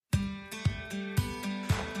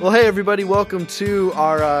Well, hey everybody, welcome to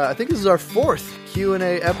our, I think this is our fourth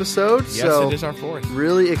Q&A episode. Yes, it is our fourth.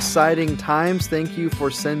 Really exciting times. Thank you for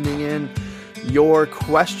sending in your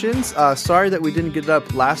questions. Sorry that we didn't get it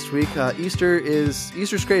up last week.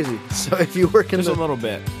 Easter's crazy. So if you work in a little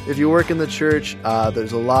bit. If you work in the church,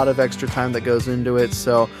 there's a lot of extra time that goes into it.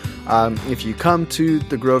 So if you come to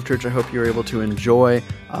the Grove Church, I hope you're able to enjoy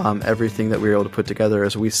everything that we were able to put together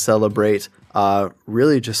as we celebrate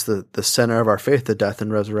really just the center of our faith, the death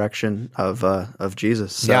and resurrection of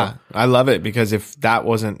Jesus. So, yeah, I love it because if that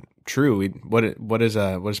wasn't true, what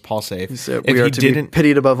does Paul say? He said, we are to be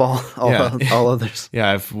pitied above all others.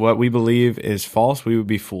 Yeah, if what we believe is false, we would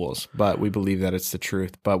be fools, but we believe that it's the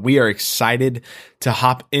truth. But we are excited to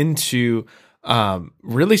hop into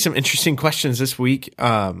really some interesting questions this week.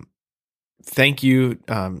 Thank you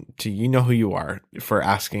to you know who you are for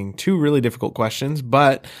asking two really difficult questions,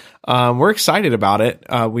 but we're excited about it.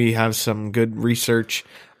 We have some good research,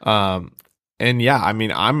 and yeah, I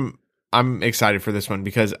mean, I'm excited for this one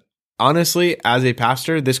because honestly, as a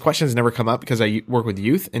pastor, this question has never come up because I work with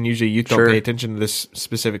youth, and usually youth don't pay attention to this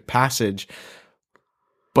specific passage.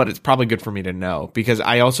 But it's probably good for me to know because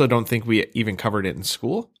I also don't think we even covered it in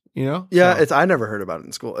school. You know? Yeah, I never heard about it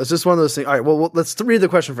in school. It's just one of those things. All right, well, let's read the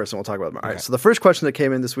question first and we'll talk about it more. All right, so the first question that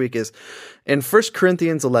came in this week is, in 1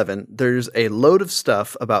 Corinthians 11, there's a load of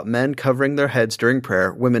stuff about men covering their heads during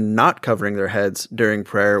prayer, women not covering their heads during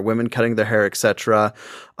prayer, women cutting their hair, etc.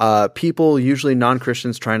 People, usually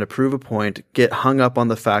non-Christians trying to prove a point, get hung up on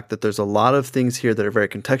the fact that there's a lot of things here that are very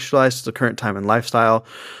contextualized to the current time and lifestyle.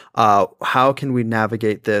 How can we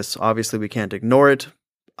navigate this? Obviously, we can't ignore it,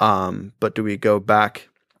 but do we go back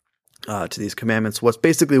to these commandments? What's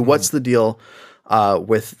the deal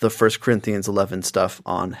with the 1 Corinthians 11 stuff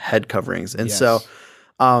on head coverings? And so,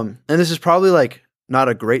 and this is probably like not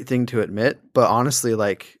a great thing to admit, but honestly,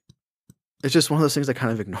 like it's just one of those things I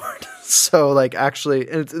kind of ignored. So like actually,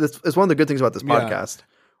 it's one of the good things about this podcast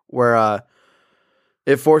where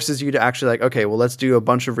it forces you to actually like, okay, well, let's do a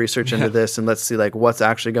bunch of research into this and let's see like what's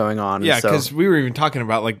actually going on. Yeah, because we were even talking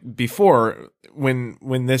about like before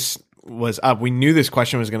when this was up, we knew this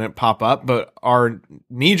question was going to pop up, but our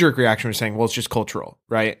knee-jerk reaction was saying, well, it's just cultural,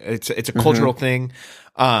 right? It's a cultural thing.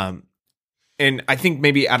 And I think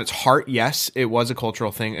maybe at its heart, yes, it was a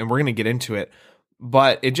cultural thing, and we're going to get into it,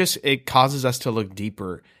 but it causes us to look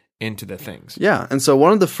deeper into the things. Yeah. And so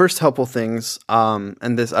one of the first helpful things,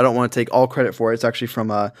 and this, I don't want to take all credit for it. It's actually from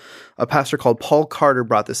a pastor called Paul Carter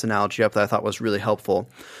brought this analogy up that I thought was really helpful.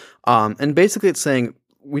 And basically it's saying,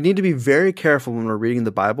 we need to be very careful when we're reading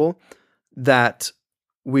the Bible that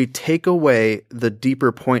we take away the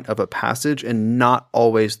deeper point of a passage and not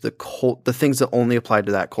always the things that only apply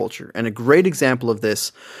to that culture. And a great example of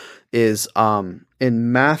this is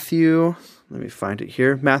in Matthew. Let me find it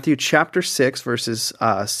here. Matthew chapter 6, verses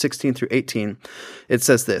 16 through 18. It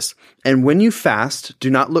says this, "And when you fast,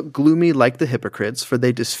 do not look gloomy like the hypocrites, for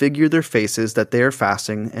they disfigure their faces that they are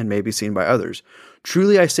fasting and may be seen by others.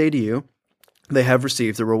 Truly I say to you, they have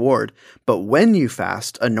received the reward. But when you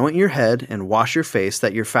fast, anoint your head and wash your face,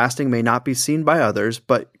 that your fasting may not be seen by others,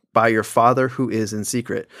 but by your Father who is in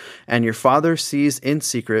secret. And your Father sees in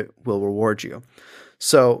secret will reward you."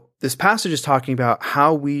 So this passage is talking about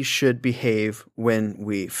how we should behave when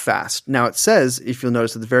we fast. Now it says, if you'll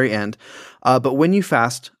notice at the very end, but when you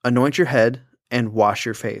fast, anoint your head and wash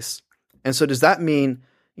your face. And so does that mean,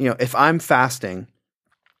 if I'm fasting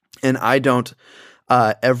and I don't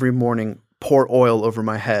every morning pour oil over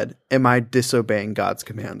my head, am I disobeying God's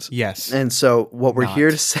commands? Yes. And so what we're here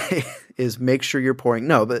to say is make sure you're pouring.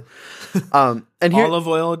 No, but and olive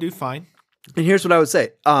oil will do fine. And here's what I would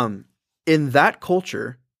say. In that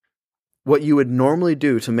culture, what you would normally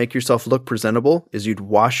do to make yourself look presentable is you'd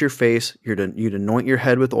wash your face, you'd anoint your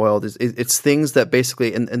head with oil. It's things that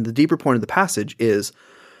basically, and the deeper point of the passage is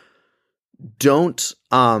don't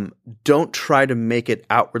try to make it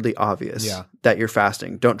outwardly obvious that you're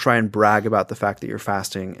fasting. Don't try and brag about the fact that you're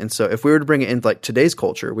fasting. And so if we were to bring it into like today's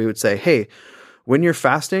culture, we would say, hey, when you're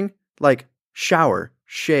fasting, like shower,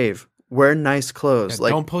 shave, wear nice clothes. Yeah,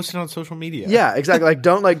 don't post it on social media. Yeah, exactly. Like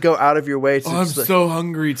don't like go out of your way to I'm so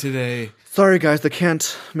hungry today. Sorry guys, I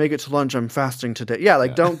can't make it to lunch. I'm fasting today. Yeah,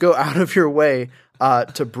 like don't go out of your way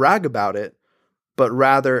to brag about it, but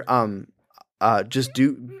rather just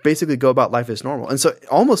basically go about life as normal. And so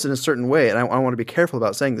almost in a certain way, and I want to be careful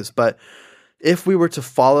about saying this, but if we were to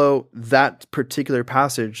follow that particular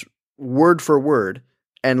passage word for word,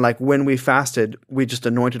 and like when we fasted, we just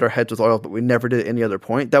anointed our heads with oil, but we never did any other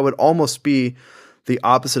point, that would almost be the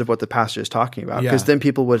opposite of what the passage is talking about. Because then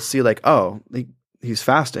people would see like, oh, he's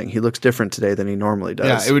fasting. He looks different today than he normally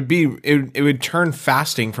does. Yeah, it would turn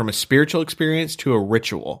fasting from a spiritual experience to a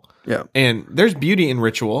ritual. Yeah. And there's beauty in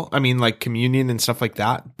ritual. I mean, like communion and stuff like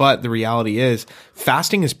that. But the reality is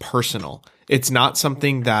fasting is personal. It's not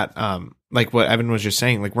something that, like what Evan was just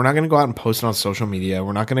saying, like we're not going to go out and post it on social media.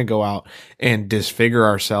 We're not going to go out and disfigure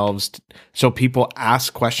ourselves so people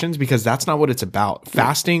ask questions, because that's not what it's about.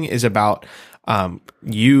 Fasting is about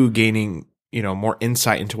you gaining, more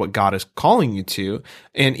insight into what God is calling you to.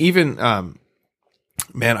 And even,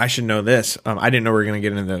 man, I should know this. I didn't know we were going to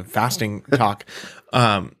get into the fasting talk.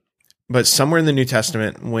 But somewhere in the New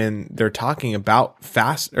Testament, when they're talking about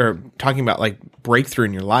talking about like breakthrough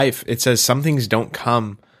in your life, it says some things don't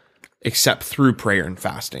come except through prayer and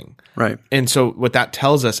fasting. Right. And so what that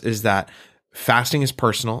tells us is that fasting is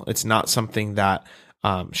personal. It's not something that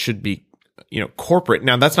should be, corporate.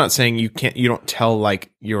 Now that's not saying you don't tell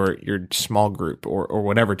like your small group or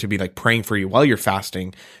whatever to be like praying for you while you're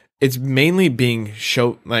fasting. It's mainly being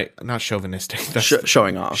not chauvinistic.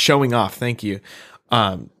 Showing off. Showing off. Thank you.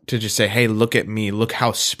 To just say, hey, look at me, look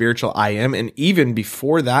how spiritual I am. And even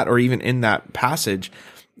before that, or even in that passage,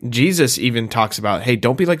 Jesus even talks about, hey,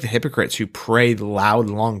 don't be like the hypocrites who pray loud,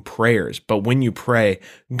 long prayers. But when you pray,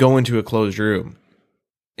 go into a closed room.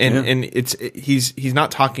 And he's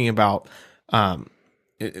not talking about,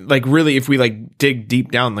 like really, if we like dig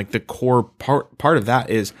deep down, like the core part of that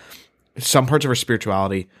is some parts of our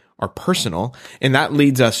spirituality are personal. And that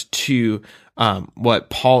leads us to, what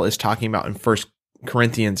Paul is talking about in 1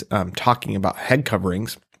 Corinthians, talking about head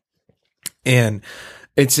coverings. And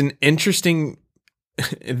it's an interesting,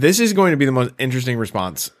 this is going to be the most interesting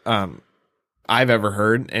response I've ever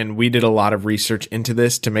heard. And we did a lot of research into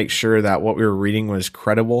this to make sure that what we were reading was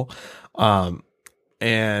credible. And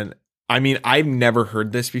I mean, I've never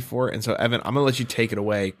heard this before. And so, Evan, I'm going to let you take it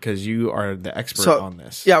away because you are the expert on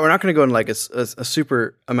this. Yeah, we're not going to go into like a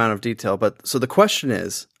super amount of detail. But so the question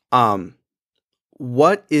is,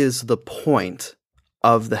 what is the point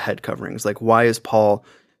of the head coverings? Like, why is Paul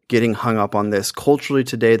getting hung up on this culturally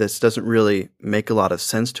today? This doesn't really make a lot of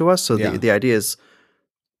sense to us. So the idea is,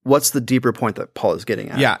 what's the deeper point that Paul is getting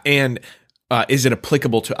at? Yeah, and is it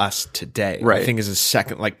applicable to us today? Right. I think is a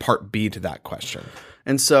second, like part B to that question.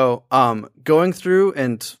 And so going through,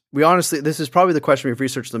 and we honestly, this is probably the question we've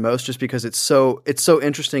researched the most, just because it's so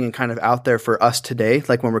interesting and kind of out there for us today.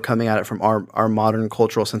 Like when we're coming at it from our modern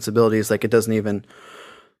cultural sensibilities, like it doesn't even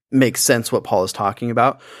make sense what Paul is talking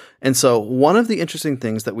about. And so one of the interesting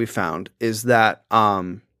things that we found is that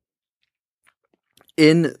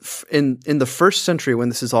in the first century, when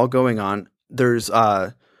this is all going on, there's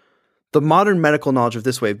the modern medical knowledge of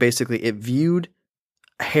this way. Basically, it viewed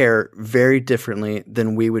hair very differently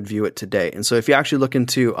than we would view it today. And so if you actually look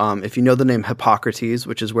into, if you know the name Hippocrates,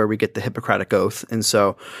 which is where we get the Hippocratic Oath, and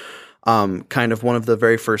so kind of one of the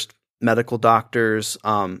very first medical doctors,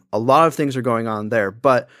 a lot of things are going on there.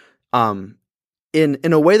 But in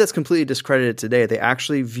a way that's completely discredited today, they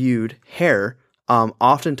actually viewed hair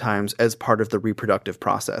oftentimes as part of the reproductive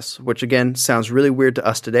process, which again sounds really weird to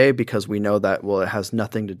us today because we know that, well, it has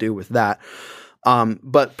nothing to do with that.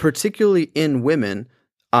 But particularly in women,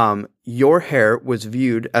 your hair was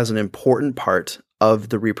viewed as an important part of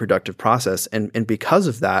the reproductive process. And because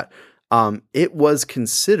of that, it was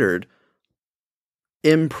considered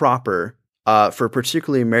improper for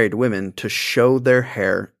particularly married women to show their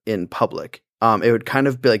hair in public. It would kind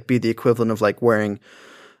of be the equivalent of like wearing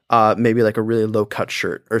maybe like a really low cut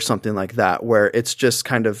shirt or something like that, where it's just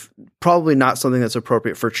kind of probably not something that's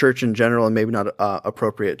appropriate for church in general, and maybe not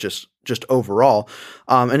appropriate just overall.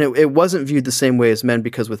 And it wasn't viewed the same way as men,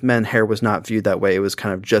 because with men, hair was not viewed that way. It was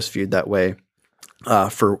kind of just viewed that way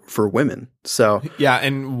for women. So yeah,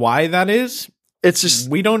 and why that is, it's just,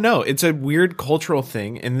 we don't know. It's a weird cultural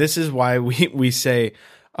thing, and this is why we say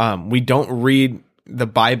we don't read the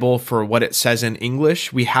Bible for what it says in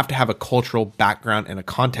English. We have to have a cultural background and a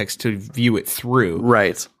context to view it through.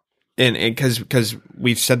 Right. And because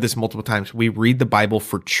we've said this multiple times, we read the Bible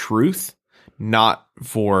for truth, not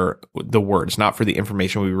for the words, not for the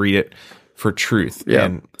information. We read it for truth. Yeah.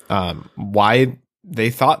 And why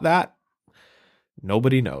they thought that,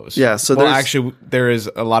 nobody knows. Yeah. So actually, there is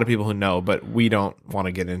a lot of people who know, but we don't want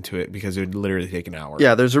to get into it because it would literally take an hour.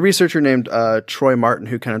 Yeah. There's a researcher named Troy Martin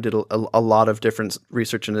who kind of did a lot of different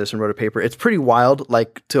research into this and wrote a paper. It's pretty wild.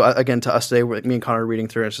 Like to us today, me and Connor are reading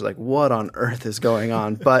through, and it's just like, what on earth is going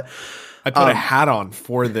on? But I put a hat on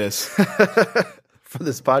for this. for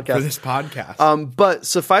this podcast. For this podcast. But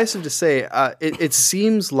suffice it to say, it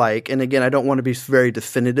seems like, and again, I don't want to be very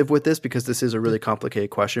definitive with this because this is a really complicated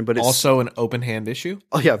question, but it's also an open hand issue.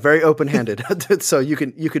 Oh yeah, very open-handed. So you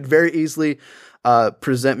could very easily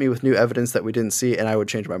present me with new evidence that we didn't see, and I would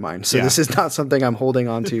change my mind. So this is not something I'm holding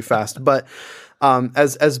on to fast. But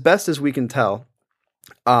as best as we can tell,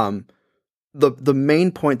 the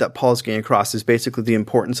main point that Paul's getting across is basically the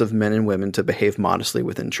importance of men and women to behave modestly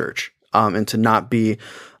within church, and to not be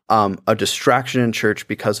a distraction in church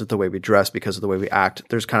because of the way we dress, because of the way we act.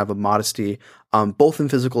 There's kind of a modesty, both in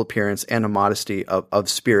physical appearance and a modesty of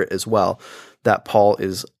spirit as well, that Paul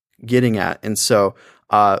is getting at. And so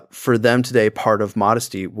for them today, part of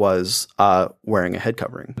modesty was wearing a head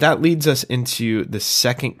covering. That leads us into the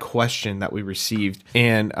second question that we received.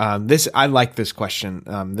 And I like this question.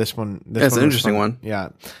 This one It's an interesting one. Yeah.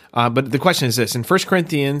 But the question is this. In 1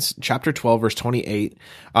 Corinthians chapter 12, verse 28,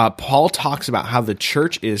 Paul talks about how the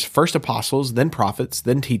church is first apostles, then prophets,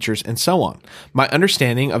 then teachers, and so on. My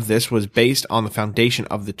understanding of this was based on the foundation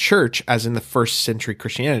of the church, as in the first century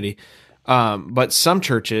Christianity. But some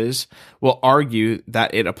churches will argue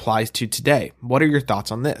that it applies to today. What are your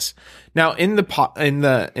thoughts on this? Now, in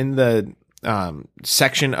the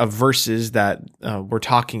section of verses that we're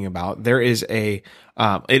talking about, there is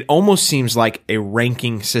it almost seems like a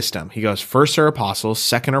ranking system. He goes, first are apostles,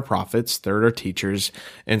 second are prophets, third are teachers,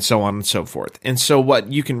 and so on and so forth. And so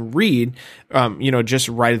what you can read, just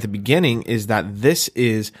right at the beginning, is that this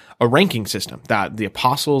is a ranking system, that the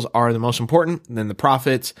apostles are the most important, then the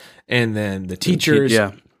prophets, and then the teachers.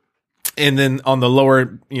 Yeah. And then on the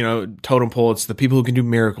lower, totem pole, it's the people who can do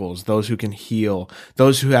miracles, those who can heal,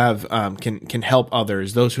 those who have can help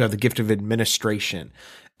others, those who have the gift of administration.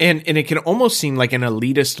 And it can almost seem like an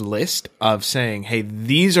elitist list of saying, hey,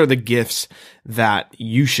 these are the gifts that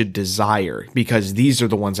you should desire because these are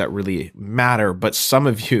the ones that really matter. But some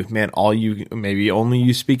of you, man, maybe only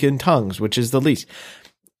you speak in tongues, which is the least.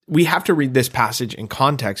 We have to read this passage in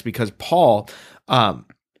context because Paul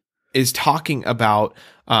is talking about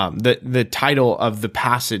the title of the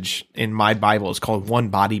passage in my Bible is called One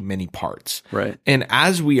Body, Many Parts. Right. And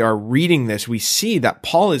as we are reading this, we see that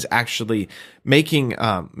Paul is actually making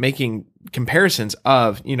comparisons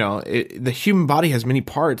of, the human body has many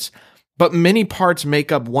parts, but many parts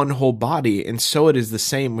make up one whole body. And so it is the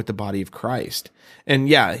same with the body of Christ. And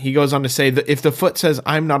yeah, he goes on to say that if the foot says,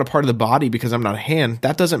 I'm not a part of the body because I'm not a hand,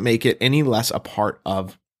 that doesn't make it any less a part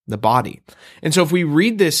of the body. And so if we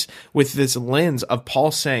read this with this lens of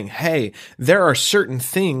Paul saying, hey, there are certain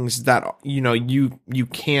things that, you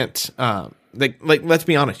can't, like, let's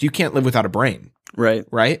be honest, you can't live without a brain. Right.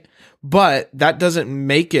 Right. But that doesn't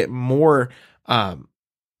make it more,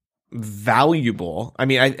 valuable. I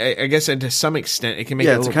mean, I guess to some extent it can make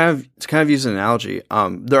it to kind of use an analogy.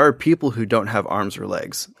 There are people who don't have arms or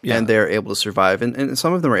legs and they're able to survive. And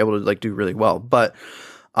some of them are able to do really well. But,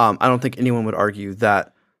 I don't think anyone would argue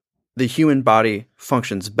that the human body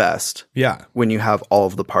functions best when you have all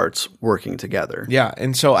of the parts working together. Yeah.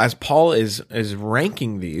 And so as Paul is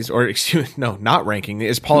ranking these, or not ranking,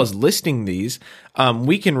 as Paul is listing these,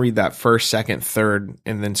 we can read that first, second, third,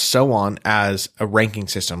 and then so on as a ranking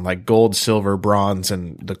system, like gold, silver, bronze,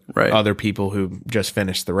 and the other people who just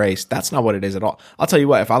finished the race. That's not what it is at all. I'll tell you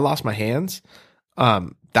what, if I lost my hands,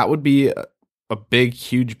 that would be a big,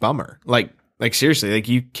 huge bummer. Like seriously,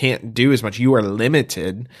 you can't do as much. You are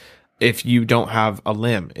limited if you don't have a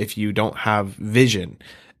limb, if you don't have vision.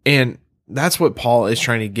 And that's what Paul is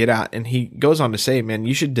trying to get at. And he goes on to say, man,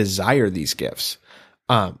 you should desire these gifts.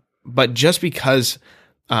 But just because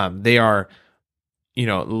they are,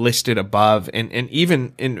 listed above and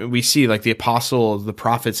even we see like the apostles, the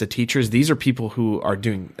prophets, the teachers, these are people who are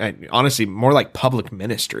doing honestly more like public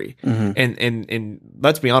ministry. Mm-hmm. And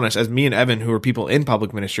let's be honest, as me and Evan, who are people in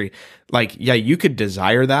public ministry, you could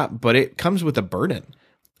desire that, but it comes with a burden.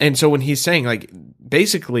 And so when he's saying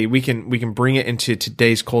basically we can bring it into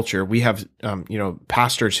today's culture. We have,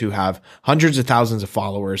 pastors who have hundreds of thousands of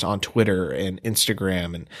followers on Twitter and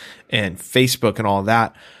Instagram and Facebook and all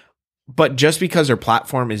that. But just because their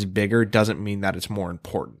platform is bigger doesn't mean that it's more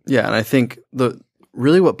important. Yeah. And I think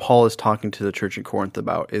really what Paul is talking to the church in Corinth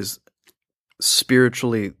about is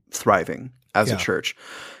spiritually thriving as a church.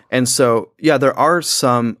 And so, there are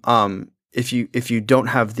some, if you don't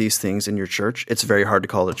have these things in your church, it's very hard to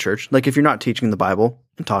call it a church. Like if you're not teaching the Bible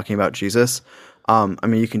and talking about Jesus,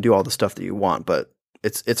 you can do all the stuff that you want, but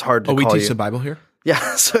it's hard to call you. Oh, we teach the Bible here?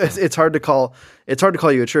 Yeah. So it's hard to call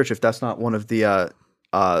you a church if that's not one of the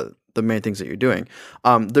the main things that you're doing.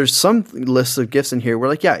 There's some lists of gifts in here where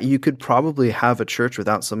like, yeah, you could probably have a church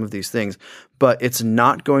without some of these things, but it's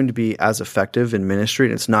not going to be as effective in ministry,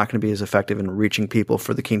 and it's not going to be as effective in reaching people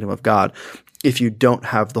for the kingdom of God if you don't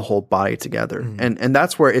have the whole body together. And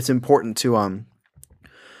that's where it's important to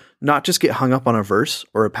not just get hung up on a verse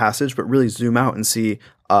or a passage, but really zoom out and see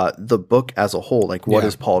the book as a whole. Like, what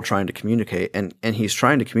is Paul trying to communicate? And he's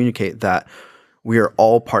trying to communicate that we are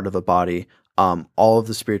all part of a body. All of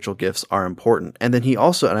the spiritual gifts are important. And then he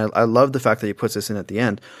also, and I love the fact that he puts this in at the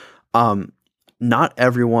end, not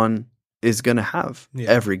everyone is going to have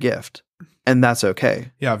every gift, and that's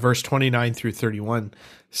okay. Yeah, verse 29 through 31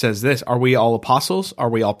 says this: Are we all apostles? Are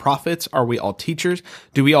we all prophets? Are we all teachers?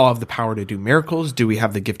 Do we all have the power to do miracles? Do we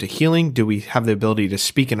have the gift of healing? Do we have the ability to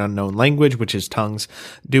speak an unknown language, which is tongues?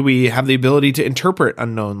 Do we have the ability to interpret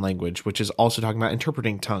unknown language, which is also talking about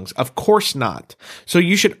interpreting tongues? Of course not. So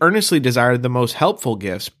you should earnestly desire the most helpful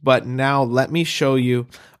gifts, but now let me show you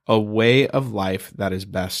a way of life that is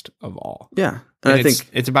best of all. Yeah. And I think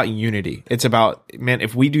it's about unity. It's about, man,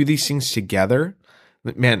 if we do these things together,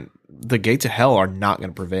 man, the gates of hell are not going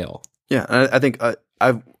to prevail. Yeah, and I think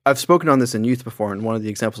I've spoken on this in youth before, and one of the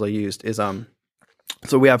examples I used is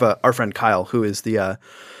so we have our friend Kyle, who is the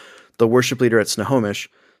worship leader at Snohomish.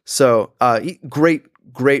 So great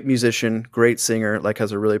musician, great singer, like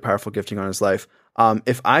has a really powerful gifting on his life.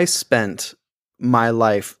 If I spent my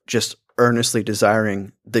life just earnestly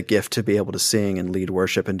desiring the gift to be able to sing and lead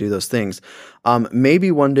worship and do those things,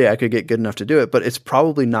 maybe one day I could get good enough to do it, but it's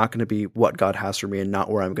probably not going to be what God has for me and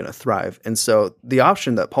not where I'm going to thrive. And so the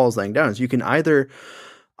option that Paul's laying down is you can either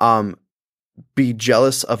be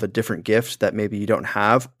jealous of a different gift that maybe you don't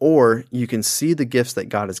have, or you can see the gifts that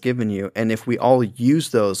God has given you. And if we all use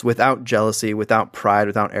those without jealousy, without pride,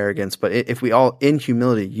 without arrogance, but if we all in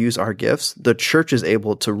humility use our gifts, the church is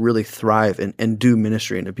able to really thrive and do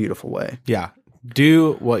ministry in a beautiful way. Yeah.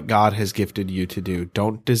 Do what God has gifted you to do.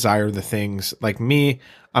 Don't desire the things like me.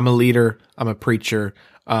 I'm a leader. I'm a preacher.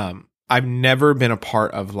 I've never been a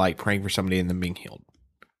part of like praying for somebody and them being healed.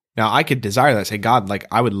 Now, I could desire that, say, God, like,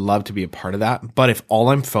 I would love to be a part of that. But if all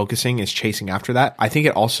I'm focusing is chasing after that, I think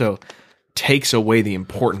it also takes away the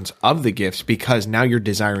importance of the gifts, because now you're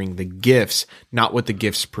desiring the gifts, not what the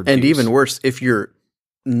gifts produce. And even worse, if you're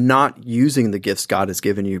not using the gifts God has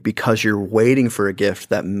given you because you're waiting for a gift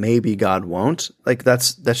that maybe God won't, like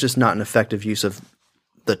that's just not an effective use of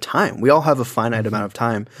the time. We all have a finite amount of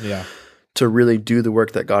time. Yeah. To really do the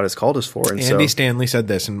work that God has called us for. And Andy Stanley said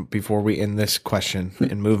this, and before we end this question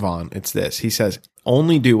and move on, it's this. He says,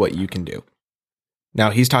 only do what you can do.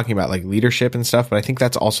 Now, he's talking about like leadership and stuff, but I think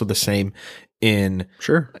that's also the same in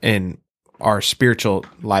our spiritual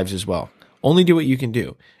lives as well. Only do what you can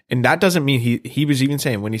do. And that doesn't mean he was even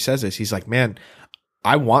saying when he says this, he's like, man,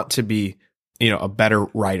 I want to be, a better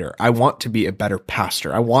writer. I want to be a better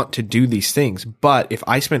pastor. I want to do these things. But if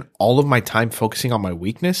I spend all of my time focusing on my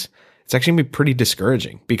weakness, it's actually going to be pretty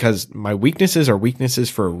discouraging, because my weaknesses are weaknesses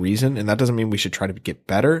for a reason. And that doesn't mean we should try to get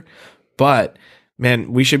better, but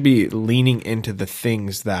man, we should be leaning into the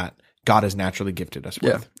things that God has naturally gifted us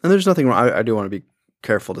with. And there's nothing wrong. I do want to be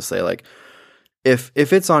careful to say, like, if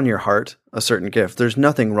it's on your heart, a certain gift, there's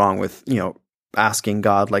nothing wrong with, asking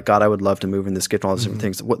God, like, God, I would love to move in this gift and all these different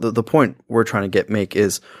things. What the point we're trying to make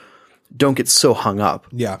is, don't get so hung up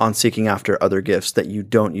on seeking after other gifts that you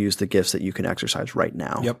don't use the gifts that you can exercise right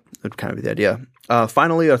now. Yep. That would kind of be the idea.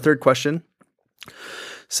 Finally, our third question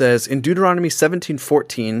says, in Deuteronomy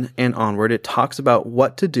 17:14 and onward, it talks about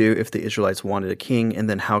what to do if the Israelites wanted a king and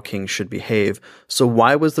then how kings should behave. So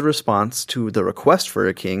why was the response to the request for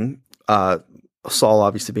a king, Saul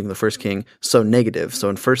obviously being the first king, so negative? So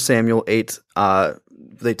in 1 Samuel 8,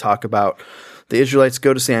 they talk about the Israelites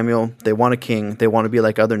go to Samuel, they want a king, they want to be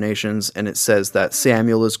like other nations, and it says that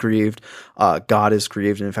Samuel is grieved, God is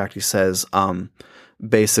grieved, and in fact he says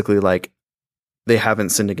basically like, they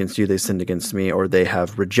haven't sinned against you, they sinned against me, or they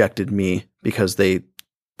have rejected me because they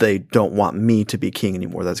don't want me to be king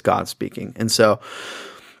anymore. That's God speaking. And so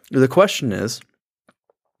the question is,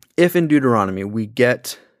 if in Deuteronomy we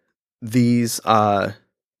get these I'm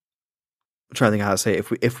trying to think how to say it.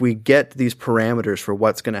 If we get these parameters for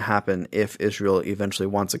what's going to happen if Israel eventually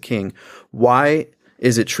wants a king, why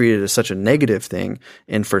is it treated as such a negative thing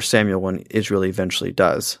in 1 Samuel when Israel eventually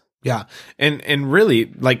does? Yeah. And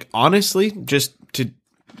really, like, honestly, just to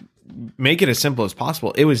make it as simple as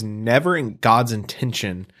possible, it was never in God's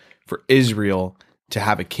intention for Israel to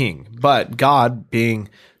have a king. But God being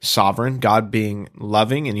sovereign, God being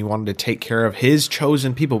loving, and he wanted to take care of his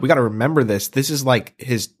chosen people. We got to remember this. This is like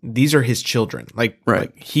these are his children. Like, right.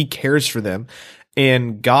 Like he cares for them,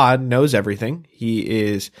 and God knows everything. He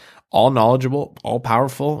is all knowledgeable, all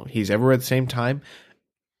powerful. He's everywhere at the same time.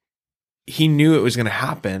 He knew it was going to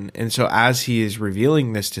happen. And so as he is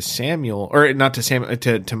revealing this to Samuel, or not to Samuel,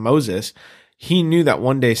 to Moses, he knew that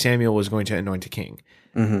one day Samuel was going to anoint a king.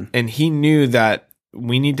 Mm-hmm. And he knew that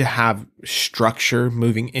we need to have structure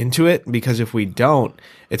moving into it, because if we don't,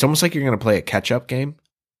 it's almost like you're going to play a catch-up game.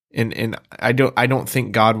 And I don't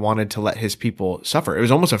think God wanted to let his people suffer. It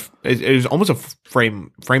was almost a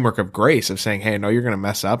framework of grace of saying, hey, I know you're going to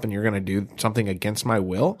mess up and you're going to do something against my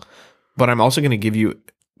will, but I'm also going to give you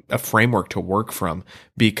a framework to work from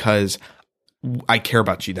because I care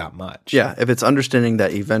about you that much. Yeah. If it's understanding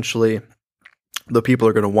that eventually the people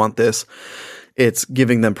are going to want this, it's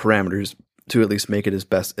giving them parameters to at least make it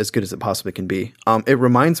as good as it possibly can be. It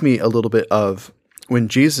reminds me a little bit of when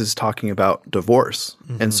Jesus is talking about divorce.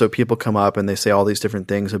 Mm-hmm. And so people come up and they say all these different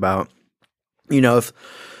things about, if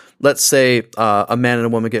let's say a man and a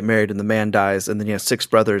woman get married and the man dies, and then you have 6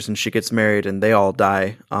 brothers and she gets married and they all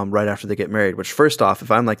die right after they get married, which first off,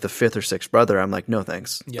 if I'm like the 5th or 6th brother, I'm like, no,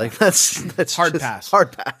 thanks. Yeah. Like that's hard pass.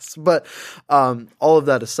 Hard pass. But all of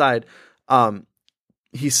that aside,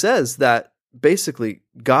 he says that basically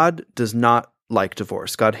God does not like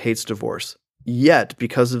divorce. God hates divorce. Yet,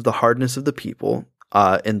 because of the hardness of the people,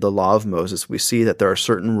 in the law of Moses, we see that there are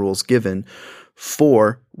certain rules given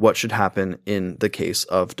for what should happen in the case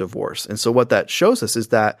of divorce. And so what that shows us is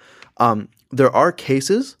that there are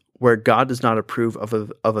cases where God does not approve of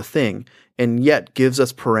a thing, and yet gives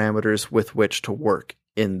us parameters with which to work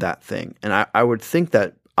in that thing. And I would think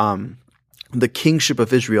that the kingship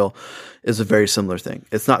of Israel is a very similar thing.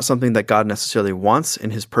 It's not something that God necessarily wants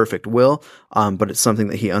in his perfect will, but it's something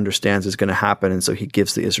that he understands is going to happen. And so he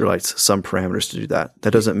gives the Israelites some parameters to do that.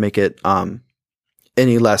 That doesn't make it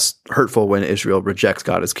any less hurtful when Israel rejects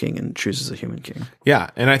God as king and chooses a human king. Yeah.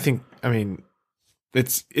 And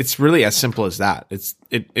it's really as simple as that.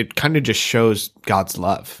 It kind of just shows God's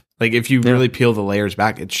love. Like if you really peel the layers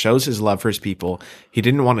back, it shows his love for his people. He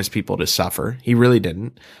didn't want his people to suffer. He really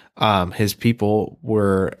didn't. His people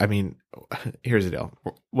were, here's the deal.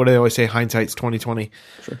 What do they always say? Hindsight's 20/20.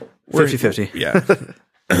 Sure. 50/50.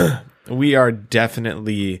 Yeah. We are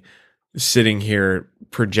definitely sitting here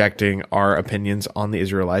projecting our opinions on the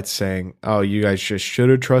Israelites saying, oh, you guys just should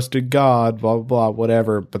have trusted God, blah, blah, blah,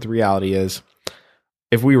 whatever. But the reality is,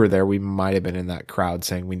 if we were there, we might have been in that crowd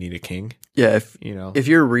saying we need a king. Yeah, if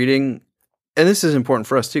you're reading, and this is important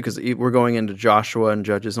for us too, because we're going into Joshua and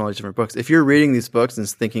Judges and all these different books. If you're reading these books and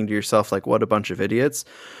thinking to yourself, like, what a bunch of idiots,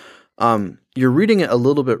 you're reading it a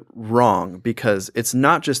little bit wrong, because it's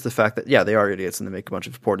not just the fact that, yeah, they are idiots and they make a bunch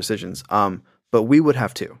of poor decisions, but we would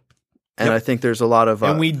have too. And I think there's a lot of...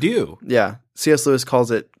 and we do. Yeah. C.S. Lewis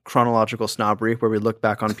calls it chronological snobbery, where we look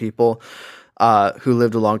back on people who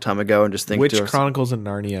lived a long time ago and just think... Which Chronicles of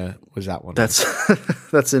Narnia was that one? That's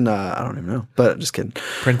in... I don't even know, but just kidding.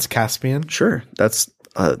 Prince Caspian? Sure. That's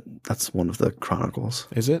one of the Chronicles.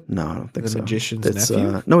 Is it? No, I don't think so. The Magician's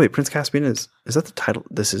Nephew? No, wait, Prince Caspian is that the title?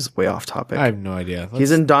 This is way off topic. I have no idea.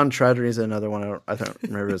 He's in Don Treader. He's in another one. I don't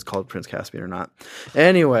remember if it's called Prince Caspian or not.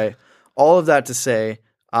 Anyway, all of that to say...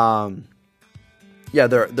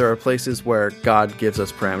 there are places where God gives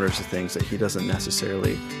us parameters to things that he doesn't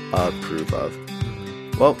necessarily approve of.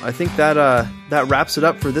 Well, I think that wraps it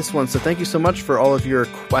up for this one. So thank you so much for all of your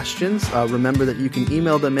questions. Remember that you can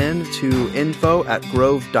email them in to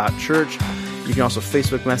info@grove.church. You can also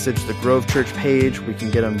Facebook message the Grove Church page. We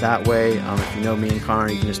can get them that way. If you know me and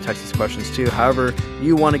Connor, you can just text these questions too. However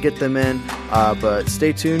you want to get them in. But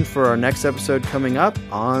stay tuned for our next episode coming up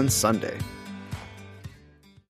on Sunday.